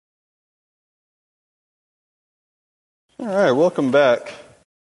All right, welcome back.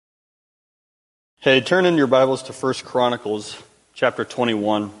 Hey, turn in your Bibles to 1 Chronicles chapter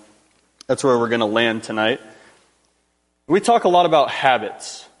 21. That's where we're going to land tonight. We talk a lot about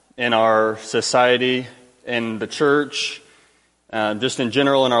habits in our society, in the church, just in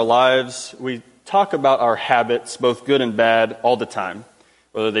general in our lives. We talk about our habits, both good and bad, all the time.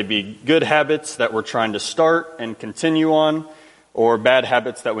 Whether they be good habits that we're trying to start and continue on, or bad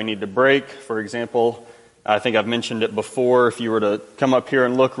habits that we need to break. For example, I think I've mentioned it before. If you were to come up here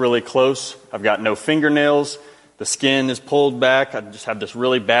and look really close, I've got no fingernails. The skin is pulled back. I just have this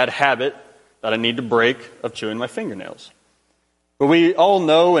really bad habit that I need to break of chewing my fingernails. But we all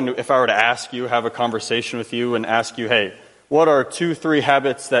know, and if I were to ask you, have a conversation with you and ask you, hey, what are 2-3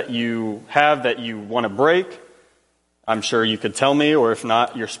 habits that you have that you want to break? I'm sure you could tell me, or if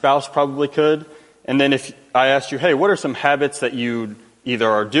not, your spouse probably could. And then if I asked you, hey, what are some habits that you either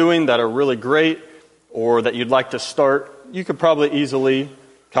are doing that are really great or that you'd like to start, you could probably easily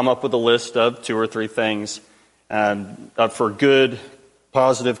come up with a list of 2 or 3 things for good,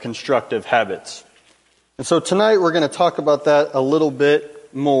 positive, constructive habits. And so tonight we're going to talk about that a little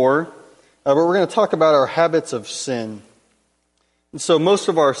bit more, but we're going to talk about our habits of sin. And so most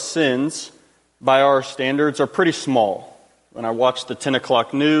of our sins, by our standards, are pretty small. When I watch the 10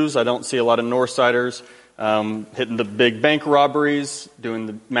 o'clock news, I don't see a lot of Northsiders hitting the big bank robberies, doing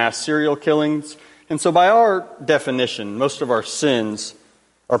the mass serial killings. And so by our definition, most of our sins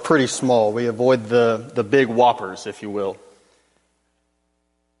are pretty small. We avoid the big whoppers, if you will.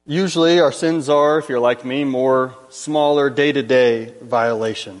 Usually our sins are, if you're like me, more smaller day-to-day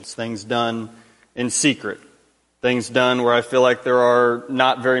violations, things done in secret, things done where I feel like there are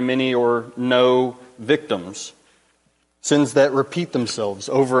not very many or no victims, sins that repeat themselves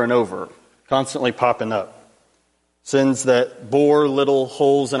over and over, constantly popping up, sins that bore little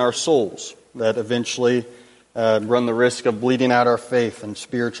holes in our souls, that eventually run the risk of bleeding out our faith and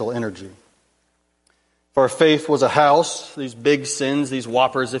spiritual energy. If our faith was a house, these big sins, these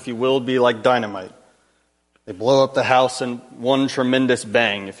whoppers, if you will, would be like dynamite. They blow up the house in one tremendous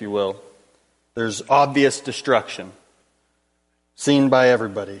bang, if you will. There's obvious destruction, seen by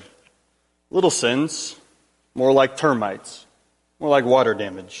everybody. Little sins, more like termites, more like water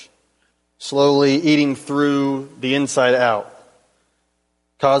damage, slowly eating through the inside out.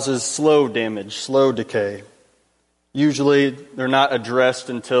 Causes slow damage, slow decay. Usually they're not addressed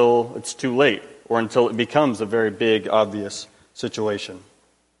until it's too late or until it becomes a very big, obvious situation.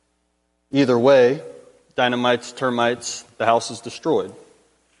 Either way, dynamites, termites, the house is destroyed.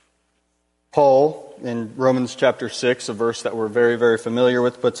 Paul, in Romans chapter 6, a verse that we're very, very familiar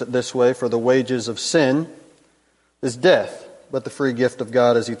with, puts it this way: for the wages of sin is death, but the free gift of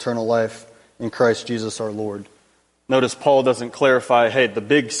God is eternal life in Christ Jesus our Lord. Notice Paul doesn't clarify, hey, the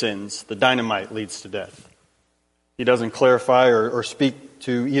big sins, the dynamite leads to death. He doesn't clarify or speak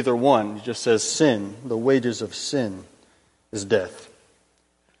to either one. He just says sin, the wages of sin is death.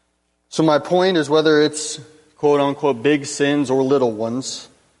 So my point is, whether it's quote-unquote big sins or little ones,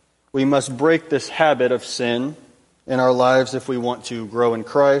 we must break this habit of sin in our lives if we want to grow in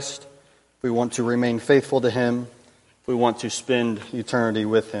Christ, if we want to remain faithful to Him, if we want to spend eternity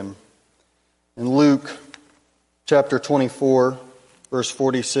with Him. In Luke chapter 24, verse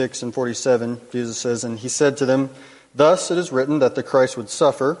 46 and 47, Jesus says, and He said to them, thus it is written that the Christ would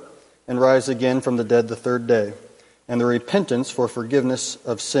suffer and rise again from the dead the 3rd day, and the repentance for forgiveness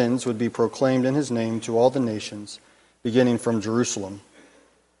of sins would be proclaimed in His name to all the nations, beginning from Jerusalem.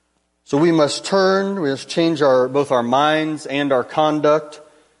 So we must change both our minds and our conduct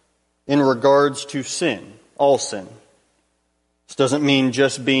in regards to sin, all sin. This doesn't mean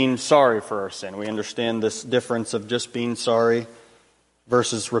just being sorry for our sin. We understand this difference of just being sorry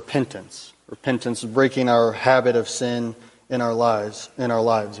versus repentance. Repentance is breaking our habit of sin in our lives. I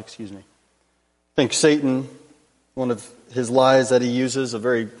think Satan, one of his lies that he uses, a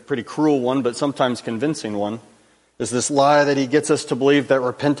pretty cruel one, but sometimes convincing one, is this lie that he gets us to believe that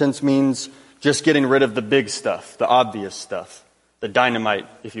repentance means just getting rid of the big stuff, the obvious stuff, the dynamite,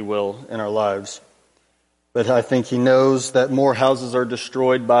 if you will, in our lives. But I think he knows that more houses are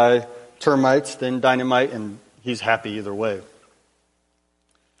destroyed by termites than dynamite, and he's happy either way.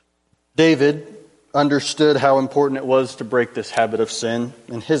 David understood how important it was to break this habit of sin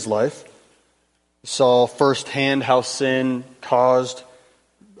in his life. He saw firsthand how sin caused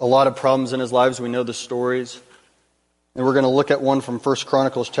a lot of problems in his lives. We know the stories. And we're going to look at one from 1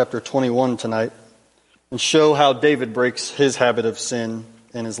 Chronicles chapter 21 tonight and show how David breaks his habit of sin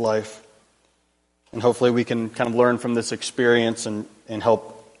in his life. And hopefully we can kind of learn from this experience and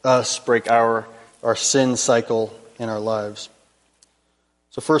help us break our sin cycle in our lives.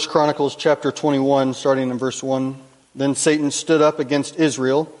 So 1 Chronicles chapter 21, starting in verse 1 Then Satan stood up against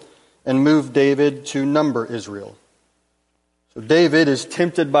Israel and moved David to number Israel. So David is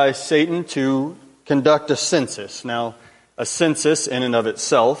tempted by Satan to conduct a census. Now, a census in and of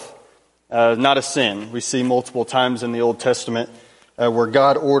itself, not a sin. We see multiple times in the Old Testament where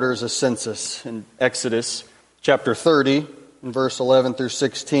God orders a census. In Exodus chapter 30, in verse 11 through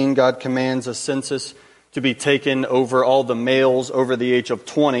 16, God commands a census to be taken over all the males over the age of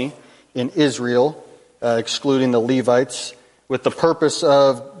 20 in Israel, excluding the Levites, with the purpose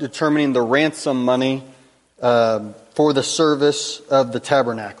of determining the ransom money for the service of the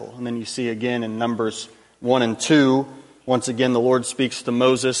tabernacle. And then you see again in Numbers 1 and 2, once again the Lord speaks to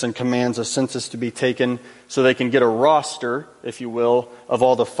Moses and commands a census to be taken so they can get a roster, if you will, of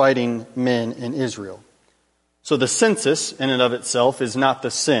all the fighting men in Israel. So the census in and of itself is not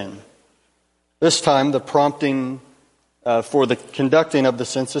the sin. This time the prompting for the conducting of the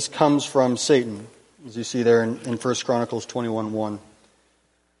census comes from Satan, as you see there in 1 Chronicles 21:1.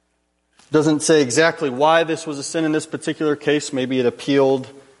 Doesn't say exactly why this was a sin in this particular case. Maybe it appealed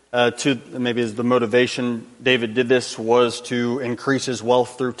maybe the motivation David did this was to increase his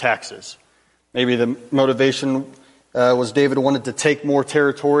wealth through taxes. Maybe the motivation was David wanted to take more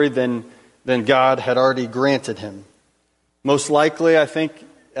territory than God had already granted him. Most likely, I think,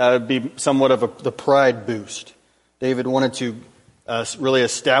 it'd be somewhat of the pride boost. David wanted to really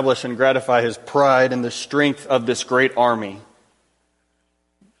establish and gratify his pride in the strength of this great army,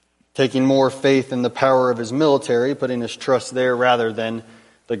 taking more faith in the power of his military, putting his trust there rather than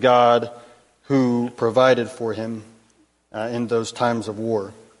the God who provided for him in those times of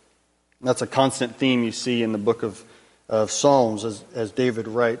war. And that's a constant theme you see in the book of Psalms as David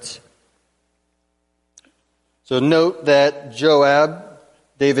writes. So note that Joab,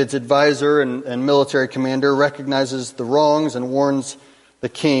 David's advisor and military commander, recognizes the wrongs and warns the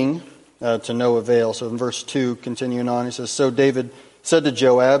king to no avail. So in verse 2, continuing on, he says, So David said to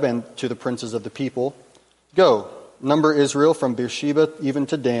Joab and to the princes of the people, Go, number Israel from Beersheba even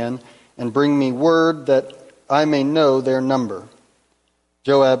to Dan, and bring me word that I may know their number.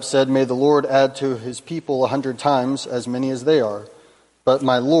 Joab said, May the Lord add to his people 100 times as many as they are. But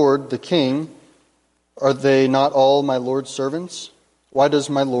my lord, the king, are they not all my lord's servants? Why does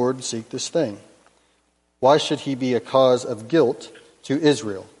my lord seek this thing? Why should he be a cause of guilt to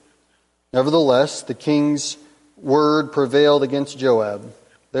Israel? Nevertheless, the king's word prevailed against Joab.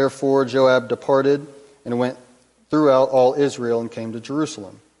 Therefore Joab departed and went throughout all Israel and came to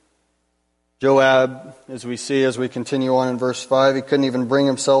Jerusalem. Joab, as we see as we continue on in verse 5, he couldn't even bring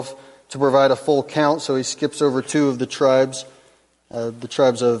himself to provide a full count, so he skips over two of the tribes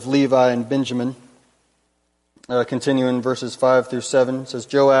of Levi and Benjamin. Continuing in verses 5 through 7, it says,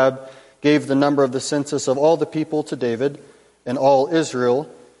 Joab gave the number of the census of all the people to David, and all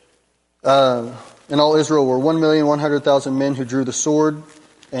Israel were 1,100,000 men who drew the sword,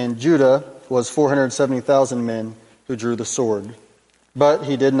 and Judah was 470,000 men who drew the sword. But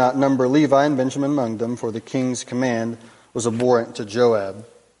he did not number Levi and Benjamin among them, for the king's command was abhorrent to Joab.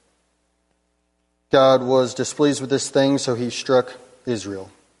 God was displeased with this thing, so he struck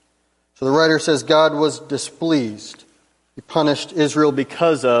Israel. So the writer says God was displeased. He punished Israel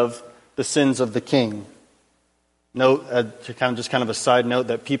because of the sins of the king. Note, just kind of a side note,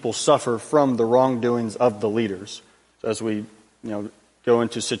 that people suffer from the wrongdoings of the leaders. So as we go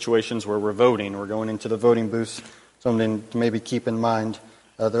into situations where we're voting, or going into the voting booths, something to maybe keep in mind.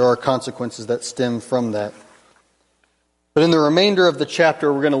 There are consequences that stem from that. But in the remainder of the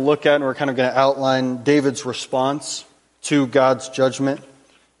chapter, we're going to look at and we're kind of going to outline David's response to God's judgment,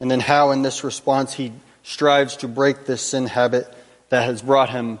 and then how in this response he strives to break this sin habit that has brought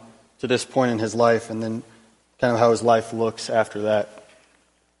him to this point in his life, and then kind of how his life looks after that.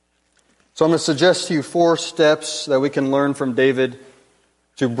 So I'm going to suggest to you 4 steps that we can learn from David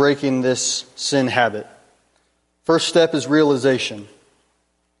to breaking this sin habit. First step is realization.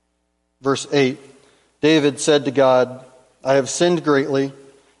 Verse 8, David said to God, I have sinned greatly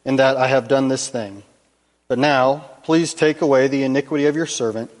in that I have done this thing. But now, please take away the iniquity of your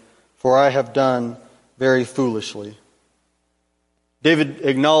servant, for I have done very foolishly. David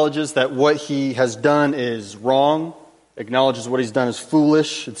acknowledges that what he has done is wrong, acknowledges what he's done is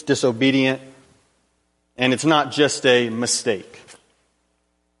foolish, it's disobedient, and it's not just a mistake.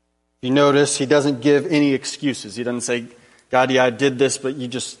 You notice he doesn't give any excuses. He doesn't say, God, yeah, I did this, but you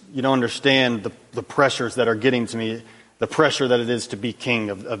don't understand the pressures that are getting to me, the pressure that it is to be king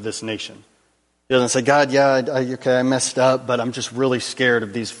of this nation. He doesn't say, God, yeah, I messed up, but I'm just really scared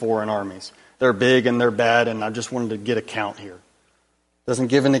of these foreign armies. They're big and they're bad, and I just wanted to get a count here. Doesn't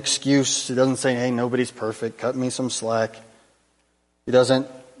give an excuse. He doesn't say, hey, nobody's perfect, cut me some slack. He doesn't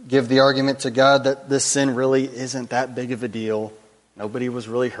give the argument to God that this sin really isn't that big of a deal. Nobody was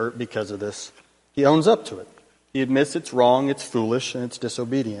really hurt because of this. He owns up to it. He admits it's wrong, it's foolish, and it's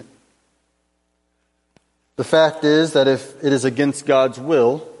disobedient. The fact is that if it is against God's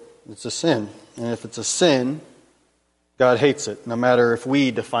will, it's a sin. And if it's a sin, God hates it, no matter if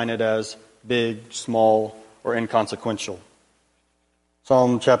we define it as big, small, or inconsequential.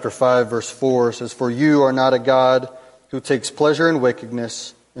 Psalm chapter 5, verse 4 says, "For you are not a God who takes pleasure in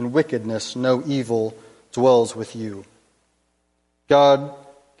wickedness. In wickedness no evil dwells with you." God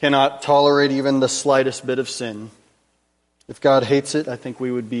cannot tolerate even the slightest bit of sin. If God hates it, I think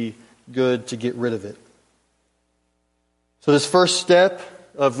we would be good to get rid of it. So this first step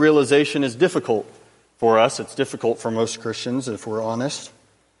of realization is difficult for us. It's difficult for most Christians, if we're honest,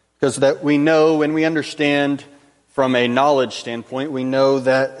 because that we know and we understand from a knowledge standpoint, we know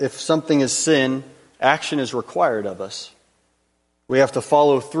that if something is sin, action is required of us. We have to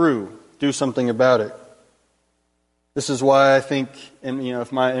follow through, do something about it. This is why I think, in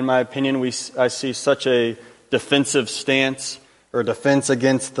my opinion, I see such a defensive stance or defense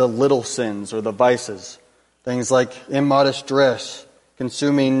against the little sins or the vices. Things like immodest dress,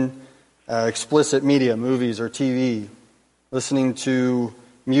 consuming explicit media, movies or TV, listening to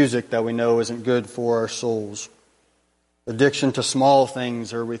music that we know isn't good for our souls, addiction to small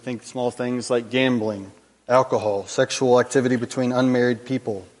things, or we think small things like gambling, alcohol, sexual activity between unmarried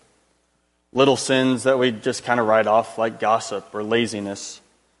people, little sins that we just kind of write off like gossip or laziness,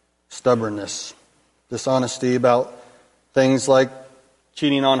 stubbornness, dishonesty about things like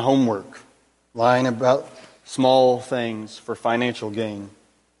cheating on homework, lying about small things for financial gain,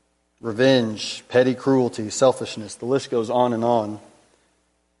 revenge, petty cruelty, selfishness. The list goes on and on.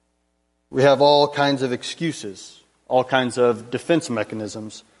 We have all kinds of excuses, all kinds of defense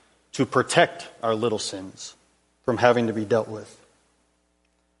mechanisms to protect our little sins from having to be dealt with.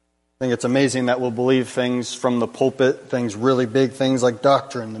 I think it's amazing that we'll believe things from the pulpit, things really big, things like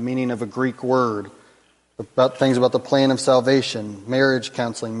doctrine, the meaning of a Greek word, about things about the plan of salvation, marriage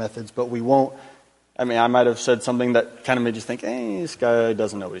counseling methods, but we won't. I might have said something that kind of made you think, this guy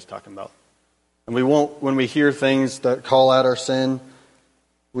doesn't know what he's talking about. And we won't, when we hear things that call out our sin,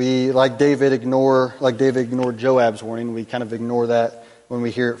 we, like David ignored Joab's warning, we kind of ignore that when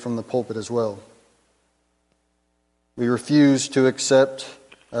we hear it from the pulpit as well. We refuse to accept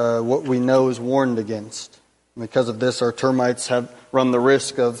what we know is warned against. And because of this, our termites have run the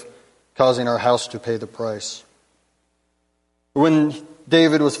risk of causing our house to pay the price. When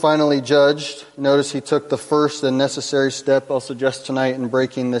David was finally judged, notice he took the first and necessary step, I'll suggest tonight, in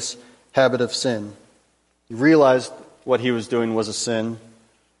breaking this habit of sin. He realized what he was doing was a sin,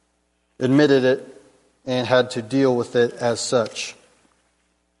 admitted it, and had to deal with it as such.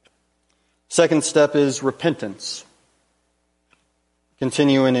 Second step is repentance.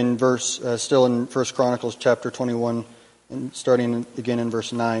 Continuing in still in 1 Chronicles chapter 21, and starting again in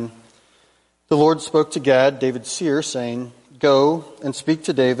verse 9. The Lord spoke to Gad, David's seer, saying, "Go and speak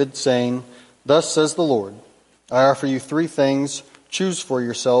to David, saying, 'Thus says the Lord, I offer you 3 things, choose for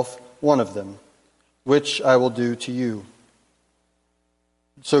yourself one of them, which I will do to you.'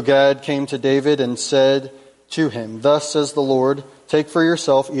 So Gad came to David and said to him, 'Thus says the Lord, take for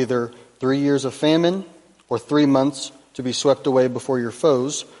yourself either 3 years of famine or 3 months to be swept away before your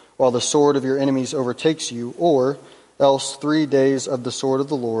foes, while the sword of your enemies overtakes you, or else 3 days of the sword of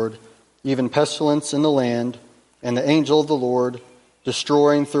the Lord, even pestilence in the land, and the angel of the Lord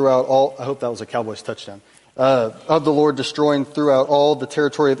destroying throughout all,'" I hope that was a Cowboys touchdown, "of the Lord destroying throughout all the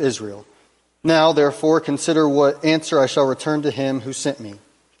territory of Israel. Now, therefore, consider what answer I shall return to him who sent me."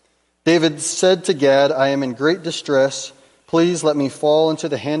 David said to Gad, "I am in great distress. Please let me fall into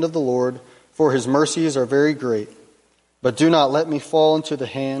the hand of the Lord, for his mercies are very great. But do not let me fall into the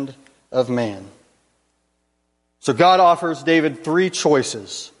hand of man." So God offers David 3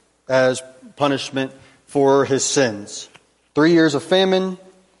 choices as punishment for his sins. 3 years of famine,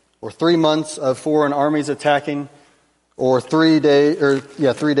 or 3 months of foreign armies attacking, or 3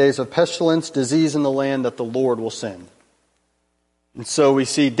 days of pestilence, disease in the land that the Lord will send. And so we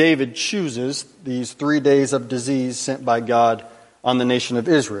see David chooses these 3 days of disease sent by God on the nation of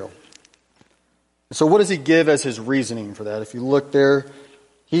Israel. So what does he give as his reasoning for that? If you look there,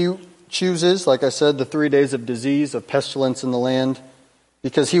 he chooses, like I said, the 3 days of disease, of pestilence in the land,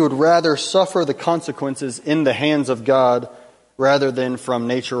 because he would rather suffer the consequences in the hands of God rather than from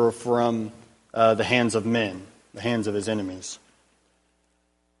nature or from the hands of men, the hands of his enemies.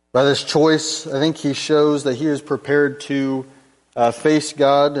 By this choice, I think he shows that he is prepared to face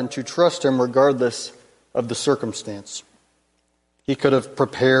God and to trust him regardless of the circumstance. He could have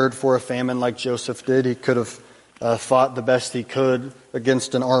prepared for a famine like Joseph did. He could have fought the best he could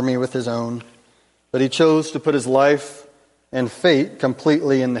against an army with his own. But he chose to put his life and fate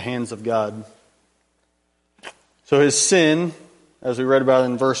completely in the hands of God. So his sin, as we read about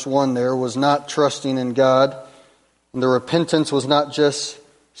in verse 1 there, was not trusting in God. And the repentance was not just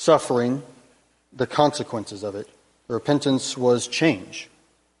suffering the consequences of it. The repentance was change.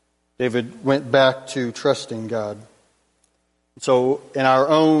 David went back to trusting God. So in our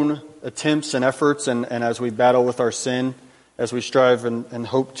own attempts and efforts, and as we battle with our sin, as we strive and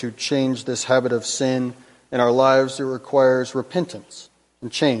hope to change this habit of sin in our lives, it requires repentance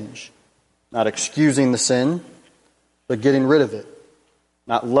and change. Not excusing the sin, but getting rid of it.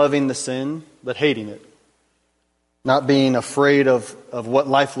 Not loving the sin, but hating it. Not being afraid of what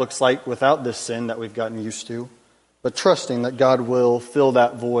life looks like without this sin that we've gotten used to, but trusting that God will fill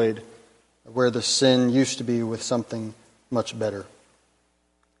that void where the sin used to be with something much better.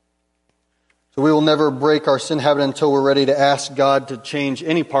 So we will never break our sin habit until we're ready to ask God to change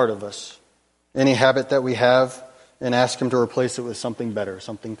any part of us, any habit that we have, and ask Him to replace it with something better,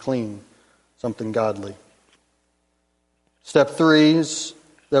 something clean, something godly. Step 3 is,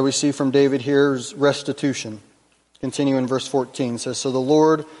 that we see from David here is restitution. Continue in verse 14. It says, "So the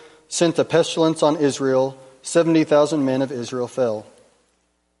Lord sent a pestilence on Israel, 70,000 men of Israel fell.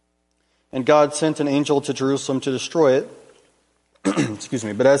 And God sent an angel to Jerusalem to destroy it. Excuse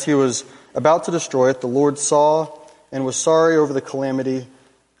me. But as he was about to destroy it, the Lord saw and was sorry over the calamity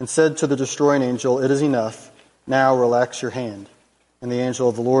and said to the destroying angel, 'It is enough. Now relax your hand.' And the angel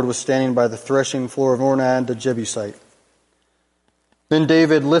of the Lord was standing by the threshing floor of Ornan the Jebusite. Then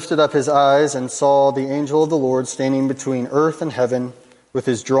David lifted up his eyes and saw the angel of the Lord standing between earth and heaven, with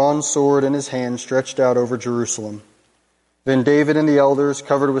his drawn sword in his hand stretched out over Jerusalem. Then David and the elders,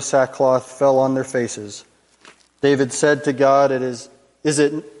 covered with sackcloth, fell on their faces. David said to God, Is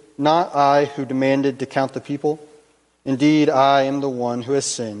it not I who demanded to count the people? Indeed, I am the one who has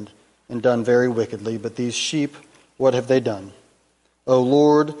sinned and done very wickedly, but these sheep, what have they done? O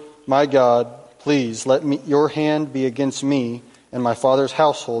Lord, my God, please let your hand be against me and my father's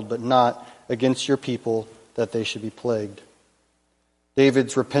household, but not against your people, that they should be plagued."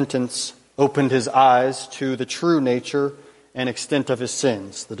 David's repentance opened his eyes to the true nature and extent of his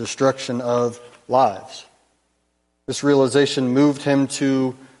sins, the destruction of lives. This realization moved him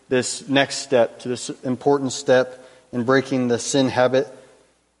to this next step, to this important step in breaking the sin habit,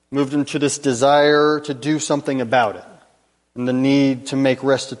 moved him to this desire to do something about it, and the need to make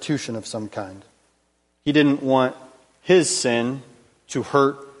restitution of some kind. He didn't want his sin to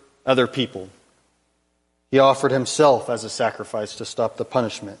hurt other people. He offered himself as a sacrifice to stop the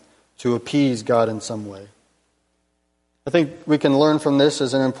punishment, to appease God in some way. I think we can learn from this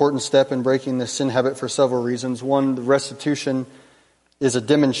as an important step in breaking the sin habit for several reasons. One, the restitution is a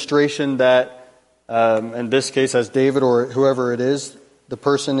demonstration that, in this case as David or whoever it is, the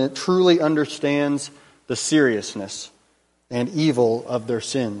person truly understands the seriousness and evil of their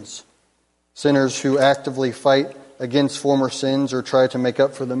sins. Sinners who actively fight against former sins or try to make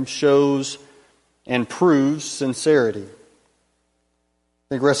up for them shows and proves sincerity. I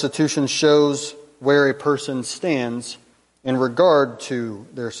think restitution shows where a person stands in regard to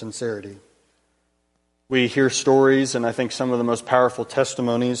their sincerity. We hear stories, and I think some of the most powerful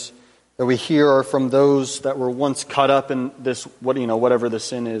testimonies that we hear are from those that were once caught up in this, whatever the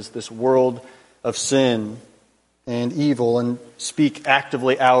sin is, this world of sin and evil, and speak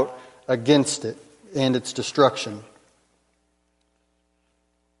actively out against it and its destruction.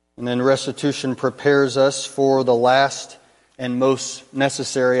 And then restitution prepares us for the last and most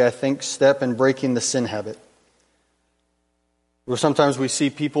necessary, I think, step in breaking the sin habit. Where sometimes we see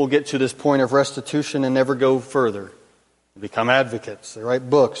people get to this point of restitution and never go further. They become advocates, they write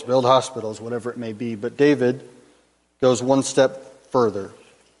books, build hospitals, whatever it may be. But David goes one step further.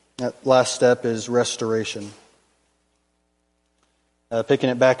 That last step is restoration. Picking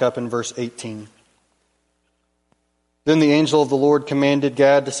it back up in verse 18. Then the angel of the Lord commanded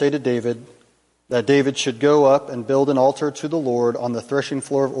Gad to say to David that David should go up and build an altar to the Lord on the threshing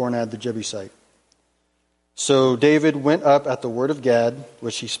floor of Ornan the Jebusite. So David went up at the word of Gad,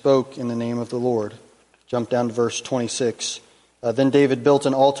 which he spoke in the name of the Lord. Jump down to verse 26. Then David built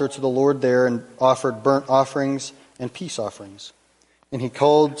an altar to the Lord there and offered burnt offerings and peace offerings. And he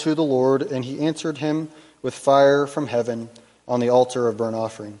called to the Lord, and he answered him with fire from heaven on the altar of burnt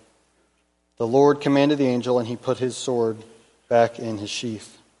offering. The Lord commanded the angel, and he put his sword back in his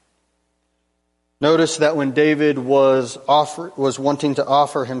sheath. Notice that when David was wanting to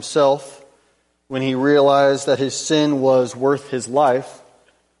offer himself, when he realized that his sin was worth his life,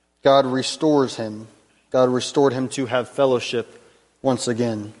 God restores him. God restored him to have fellowship once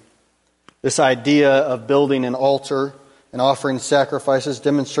again. This idea of building an altar and offering sacrifices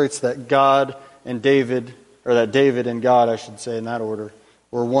demonstrates that David and God, I should say in that order,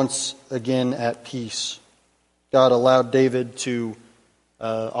 were once again at peace. God allowed David to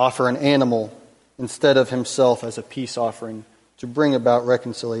offer an animal instead of himself as a peace offering to bring about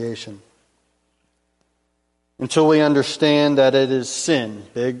reconciliation. Until we understand that it is sin,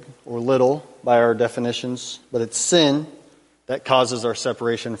 big or little by our definitions, but it's sin that causes our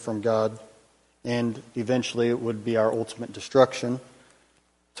separation from God, and eventually it would be our ultimate destruction.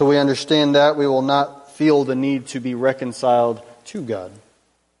 Till we understand that, we will not feel the need to be reconciled to God.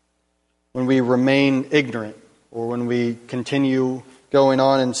 When we remain ignorant, or when we continue going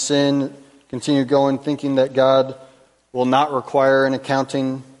on in sin, continue going thinking that God will not require an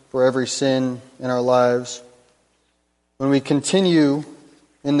accounting for every sin in our lives, when we continue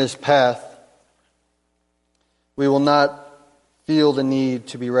in this path, we will not feel the need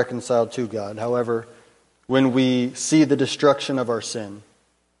to be reconciled to God. However, when we see the destruction of our sin,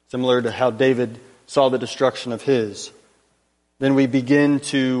 similar to how David saw the destruction of his, then we begin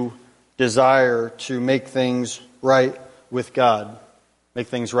to desire to make things right with God, make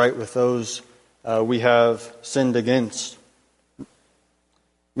things right with those we have sinned against,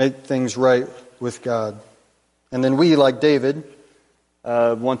 make things right with God. And then we, like David,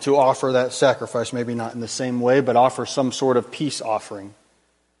 want to offer that sacrifice, maybe not in the same way, but offer some sort of peace offering.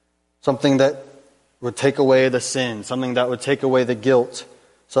 Something that would take away the sin, something that would take away the guilt,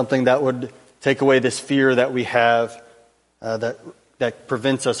 something that would take away this fear that we have that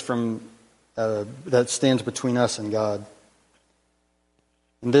prevents us from, that stands between us and God.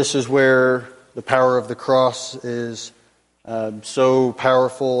 And this is where the power of the cross is so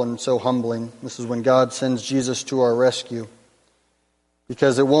powerful and so humbling. This is when God sends Jesus to our rescue.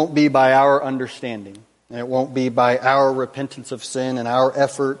 Because it won't be by our understanding, and it won't be by our repentance of sin and our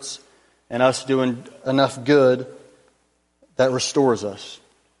efforts and us doing enough good that restores us.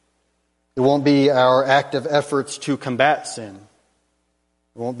 It won't be our active efforts to combat sin.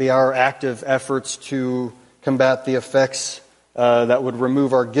 It won't be our active efforts to combat the effects that would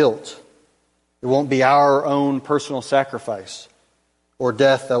remove our guilt. It won't be our own personal sacrifice or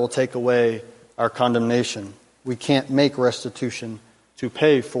death that will take away our condemnation. We can't make restitution to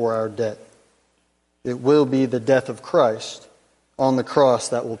pay for our debt. It will be the death of Christ on the cross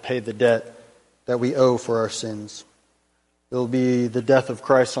that will pay the debt that we owe for our sins. It will be the death of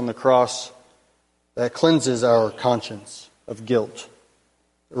Christ on the cross that cleanses our conscience of guilt.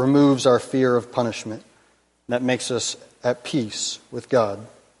 It removes our fear of punishment. That makes us at peace with God.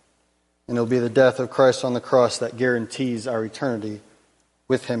 And it will be the death of Christ on the cross that guarantees our eternity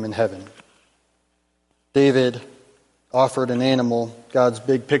with Him in heaven. David offered an animal. God's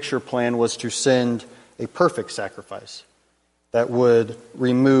big picture plan was to send a perfect sacrifice that would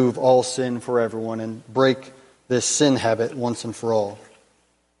remove all sin for everyone and break this sin habit once and for all.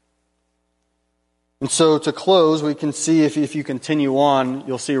 And so to close, we can see, if you continue on,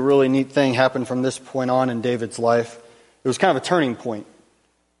 you'll see a really neat thing happen from this point on in David's life. It was kind of a turning point.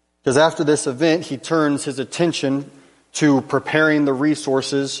 Because after this event, he turns his attention to preparing the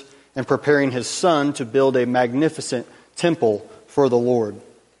resources and preparing his son to build a magnificent temple for the Lord.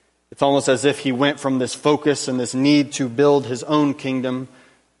 It's almost as if he went from this focus and this need to build his own kingdom,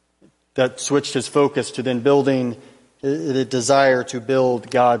 that switched his focus to then building a desire to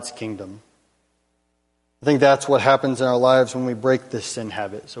build God's kingdom. I think that's what happens in our lives when we break this sin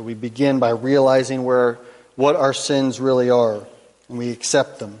habit. So we begin by realizing what our sins really are, and we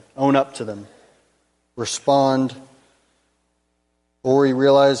accept them, own up to them, respond, or we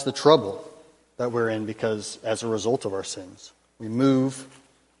realize the trouble that we're in because as a result of our sins. We move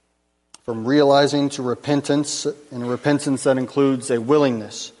from realizing to repentance, and repentance that includes a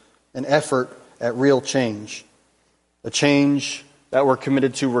willingness, an effort at real change. A change that we're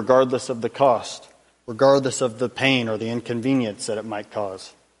committed to regardless of the cost, regardless of the pain or the inconvenience that it might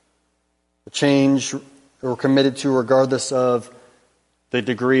cause. A change that we're committed to regardless of the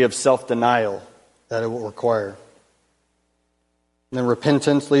degree of self-denial that it will require. And then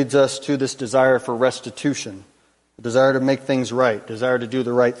repentance leads us to this desire for restitution, a desire to make things right, desire to do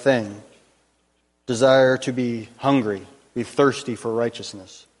the right thing, desire to be hungry, be thirsty for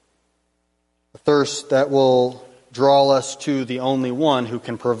righteousness. A thirst that will draw us to the only one who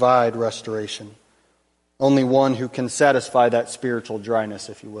can provide restoration, only one who can satisfy that spiritual dryness,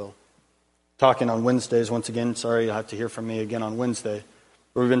 if you will. Talking on Wednesdays, once again, sorry you'll have to hear from me again on Wednesday.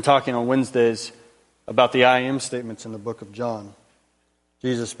 We've been talking on Wednesdays about the I am statements in the book of John.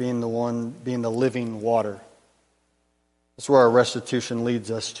 Jesus being the one, being the living water. That's where our restitution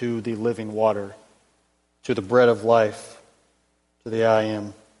leads us, to the living water, to the bread of life, to the I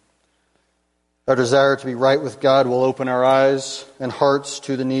am. Our desire to be right with God will open our eyes and hearts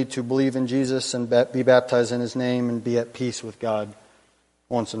to the need to believe in Jesus and be baptized in His name and be at peace with God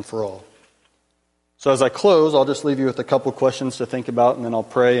once and for all. So as I close, I'll just leave you with a couple questions to think about, and then I'll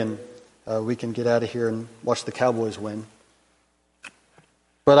pray, and we can get out of here and watch the Cowboys win.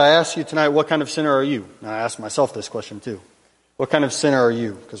 But I ask you tonight, what kind of sinner are you? And I ask myself this question too. What kind of sinner are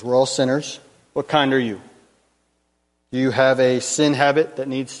you? Because we're all sinners. What kind are you? Do you have a sin habit that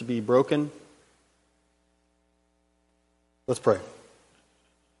needs to be broken? Let's pray.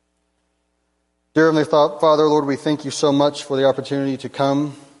 Dear Heavenly Father, Lord, we thank you so much for the opportunity to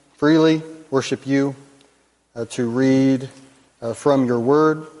come freely, worship you, to read from your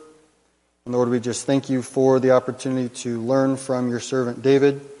word. And Lord, we just thank you for the opportunity to learn from your servant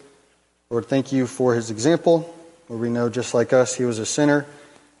David. Lord, thank you for his example. Lord, we know just like us, he was a sinner.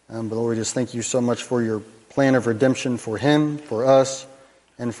 But Lord, we just thank you so much for your plan of redemption for him, for us,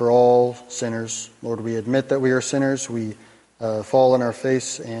 and for all sinners. Lord, we admit that we are sinners. We fall on our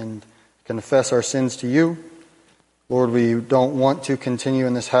face and confess our sins to you. Lord, we don't want to continue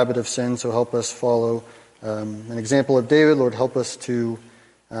in this habit of sin, so help us follow an example of David. Lord, help us to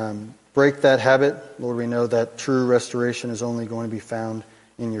break that habit. Lord, we know that true restoration is only going to be found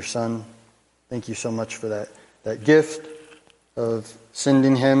in your Son. Thank you so much for that gift of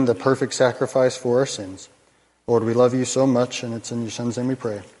sending him the perfect sacrifice for our sins. Lord, we love you so much, and it's in your Son's name we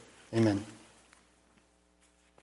pray. Amen.